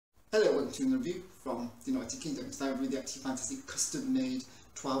welcome to another review from the United Kingdom. Today with the absolutely fantastic custom made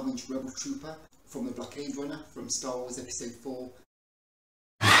 12-inch Rebel Trooper from the Blockade Runner from Star Wars Episode 4.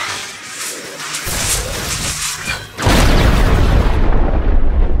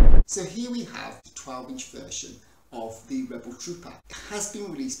 So here we have the 12-inch version of the Rebel Trooper. It has been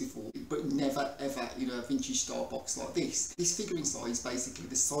released before, but never ever in a vintage style box like this. This figure inside is basically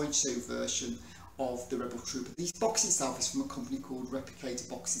the sideshow version of the Rebel Trooper. This box itself is from a company called Replicator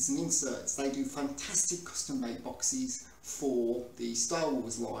Boxes and Inserts. They do fantastic custom made boxes for the Star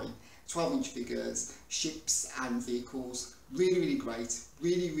Wars line, 12-inch figures, ships and vehicles. Really great,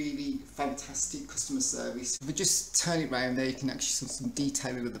 really fantastic customer service. If we just turn it around there, you can actually see some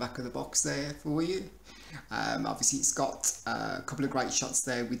detailing at the back of the box there for you. Obviously it's got a couple of great shots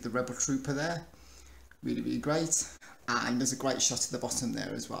there with the Rebel Trooper there, really great, and there's a great shot at the bottom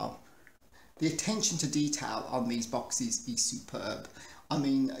there as well. The attention to detail on these boxes is superb. I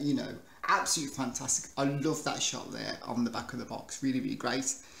mean, you know, absolutely fantastic. I love that shot there on the back of the box, really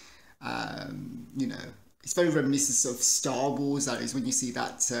great. You know, it's very reminiscent of Star Wars, that is, when you see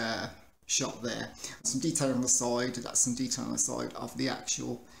that shot there. Some detail on the side, that's some detail on the side of the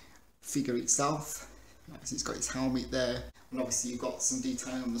actual figure itself. Obviously it's got its helmet there, and obviously you've got some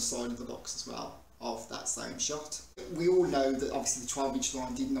detail on the side of the box as well of that same shot. We all know that obviously the 12-inch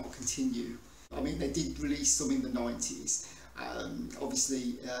line did not continue. I mean, they did release some in the 90s,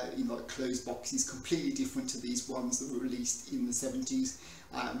 obviously in like closed boxes, completely different to these ones that were released in the 70s.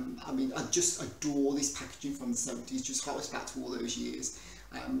 I mean, I just adore this packaging from the 70s, just harks back to all those years.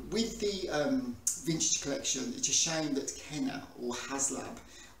 With the vintage collection, it's a shame that Kenner or HasLab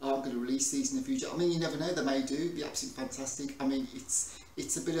aren't going to release these in the future. I mean, you never know, they may do, it'd be absolutely fantastic. I mean,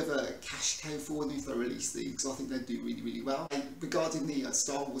 it's a bit of a cash cow for them if they release these, because I think they do really well. And regarding the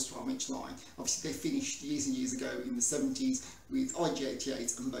Star Wars 12-inch line, obviously they finished years and years ago in the 70s with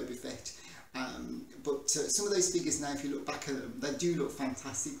IG-88 and Boba Fett. But some of those figures now, if you look back at them, they do look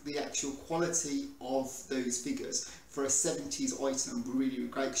fantastic. The actual quality of those figures for a 70s item were really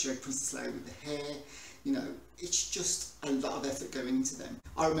great, because you had Princess Leia with the hair. You know, it's just a lot of effort going into them.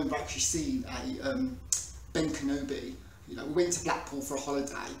 I remember actually seeing a Ben Kenobi. You know, we went to Blackpool for a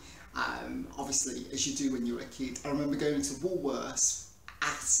holiday, obviously, as you do when you're a kid. I remember going to Woolworths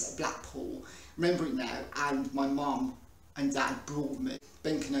at Blackpool, remember it now, and my mum and dad brought me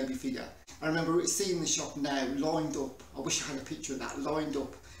Ben Kenobi figure. I remember seeing the shop now lined up, I wish I had a picture of that, lined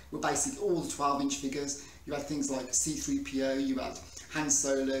up with basically all the 12-inch figures. You had things like C-3PO, you had Han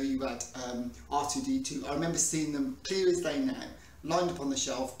Solo, you had R2-D2. I remember seeing them clear as day now, lined up on the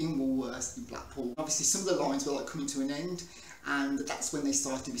shelf in Woolworths in Blackpool. Obviously some of the lines were like coming to an end, and that's when they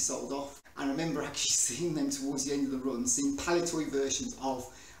started to be sold off. And I remember actually seeing them towards the end of the run, seeing paletoy versions of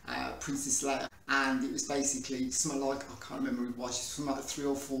Princess Leia, and it was basically something like, I can't remember what it was, something like £3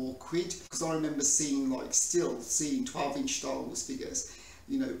 or £4, because I remember seeing, like, still seeing 12-inch Star Wars figures,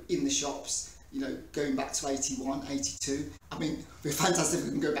 you know, in the shops, you know, going back to 81, 82. I mean, it'd be fantastic if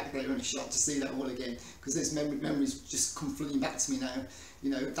we can go back there in a shop to see that all again, because those memories just come flooding back to me now, you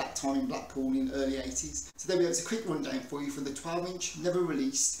know, that time in Blackpool in the early 80s. So there we go, it's a quick rundown for you for the 12-inch, never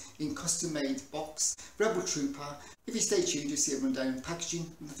released, in custom made box, Rebel Trooper. If you stay tuned, you'll see a rundown of the packaging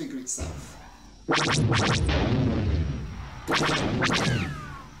and the figure itself.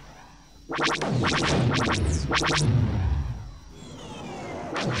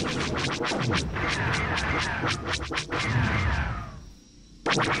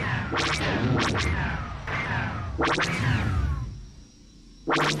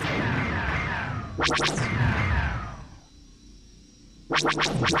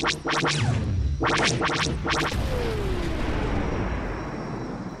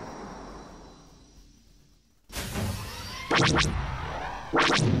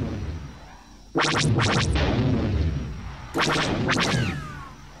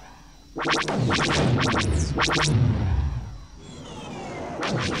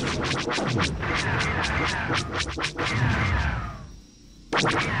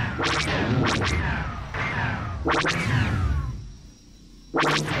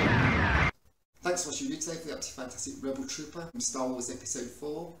 Thanks for watching the video today for the absolutely fantastic Rebel Trooper from Star Wars Episode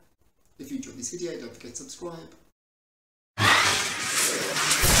 4. If you enjoyed this video, don't forget to subscribe.